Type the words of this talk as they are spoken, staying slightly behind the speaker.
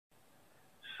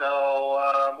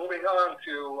moving on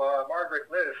to Margaret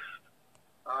Liss.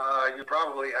 You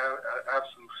probably have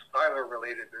some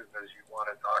styler-related business you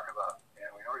want to talk about, and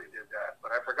we already did that.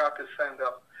 But I forgot to send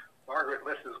up Margaret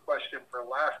Liss's question for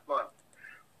last month.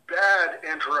 Bad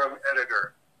interim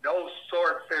editor, no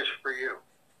swordfish for you.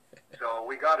 So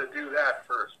we got to do that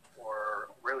first, or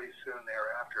really soon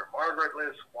thereafter. Margaret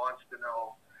Liss wants to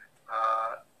know,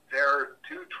 there are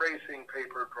two tracing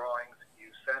paper drawings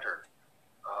you sent her.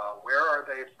 Where are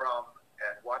they from,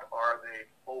 and what are they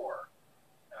for?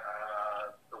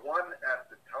 The one at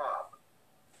the top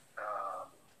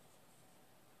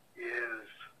is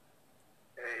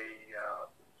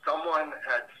someone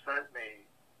had sent me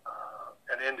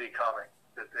an indie comic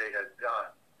that they had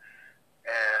done,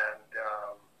 and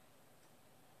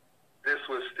this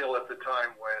was still at the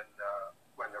time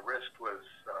when the wrist was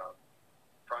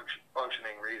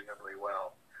functioning reasonably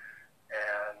well,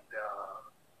 and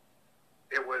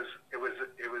it was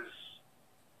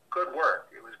good work.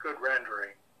 It was good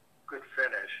rendering, good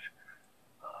finish.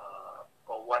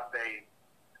 But what they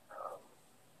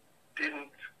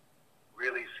didn't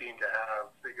really seem to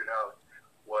have figured out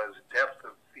was depth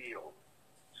of field.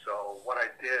 So what I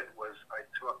did was I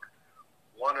took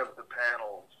one of the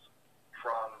panels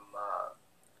from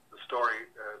the story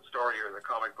or the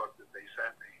comic book that they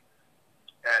sent me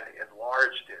and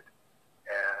enlarged it,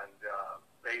 and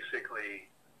basically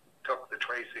took the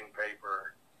tracing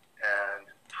paper and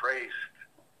traced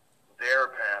their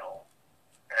panel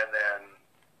and then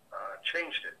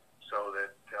changed it so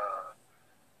that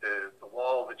the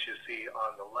wall that you see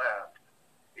on the left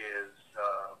is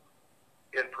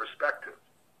in perspective.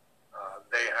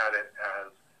 They had it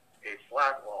as a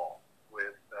flat wall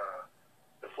with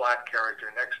the flat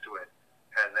character next to it,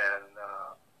 and then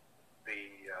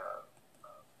the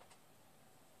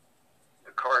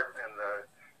cart and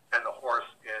the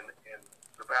horse in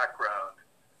the background,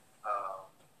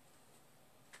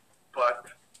 but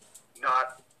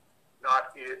not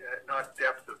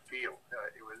depth of field.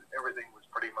 Everything was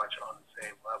pretty much on the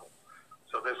same level.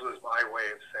 So this was my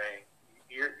way of saying,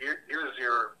 here's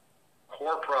your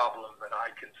core problem that I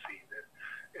can see. That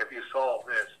if you solve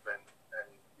this, then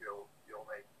you'll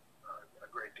make a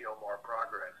great deal more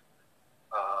progress.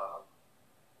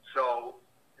 So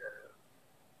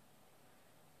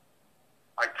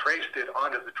I traced it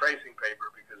onto the tracing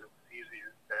paper because it was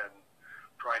easier than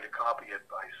trying to copy it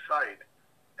by sight,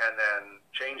 and then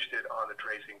changed it on the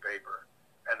tracing paper,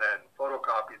 and then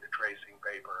photocopied the tracing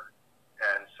paper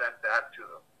and sent that to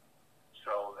them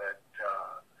so that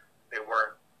they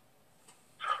weren't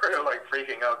sort of like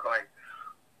freaking out going,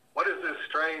 what is this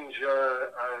strange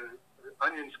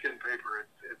onion skin paper?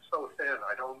 It's so thin.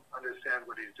 I don't understand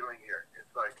what he's doing here.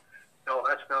 It's like, no,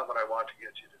 that's not what I want to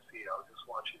get you to see. I just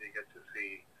want you to get to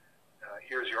see,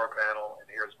 here's your panel, and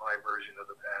here's my version of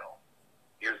the panel.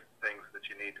 Here's the things that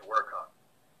you need to work on.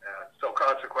 So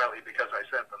consequently, because I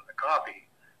sent them the copy,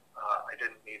 I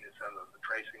didn't need to send them the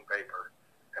tracing paper,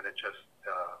 and it just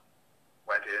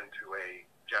went into a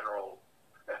general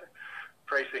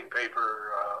tracing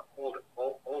paper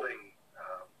holding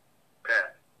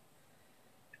pen.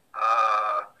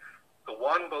 The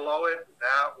one below it,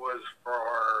 that was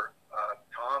for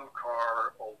Tom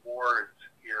Carr Awards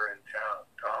here in town.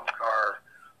 Tom Carr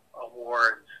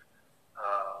Awards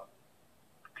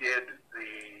did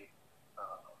the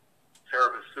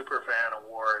Cerebus Superfan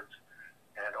Awards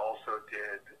and also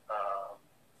did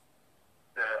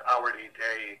the Hourly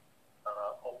Day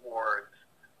Awards,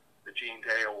 the Gene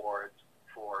Day Awards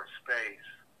for space.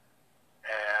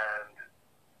 And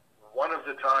one of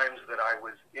the times that I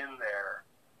was in there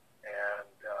and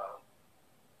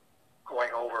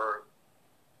going over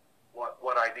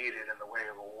what I needed in the way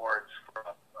of awards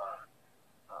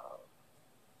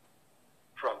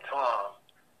from Tom,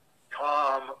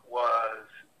 Tom was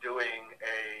doing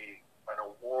an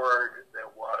award that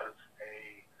was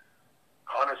a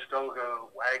Conestoga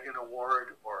Wagon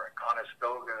Award or a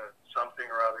Conestoga something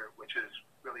or other, which is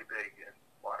really big in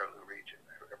Waterloo region.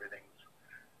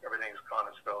 Everything's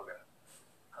Conestoga.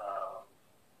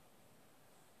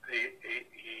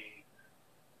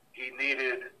 He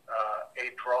needed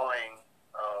a drawing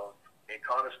of a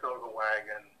Conestoga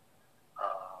wagon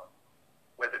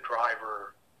with a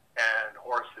driver and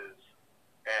horses,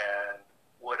 and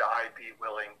would I be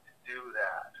willing to do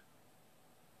that?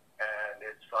 And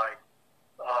it's like,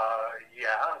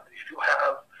 yeah, do you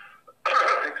have,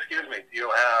 excuse me, do you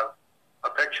have a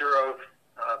picture of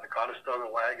the Conestoga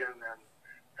wagon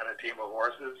and a team of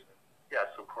horses? Yes,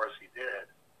 of course he did.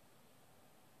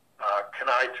 Can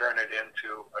I turn it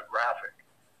into a graphic?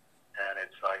 And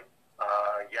it's like,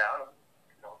 yeah,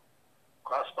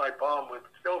 cross my palm with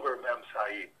silver, Mem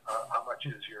Saeed. How much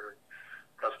is your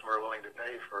custom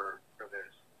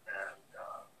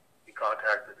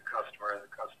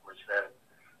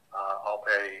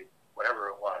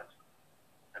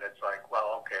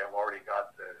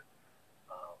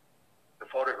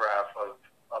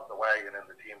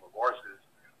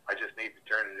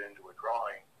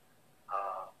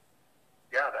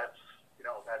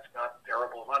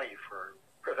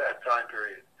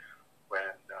period when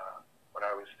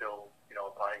I was still,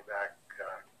 buying back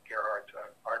Gerhardt's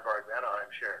Aardvark Anaheim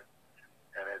shares.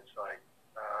 And it's like,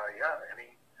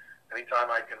 anytime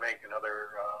I can make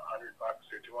another $100 or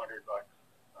 $200,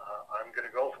 I'm going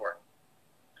to go for it.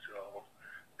 So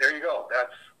there you go.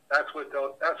 That's what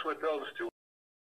those two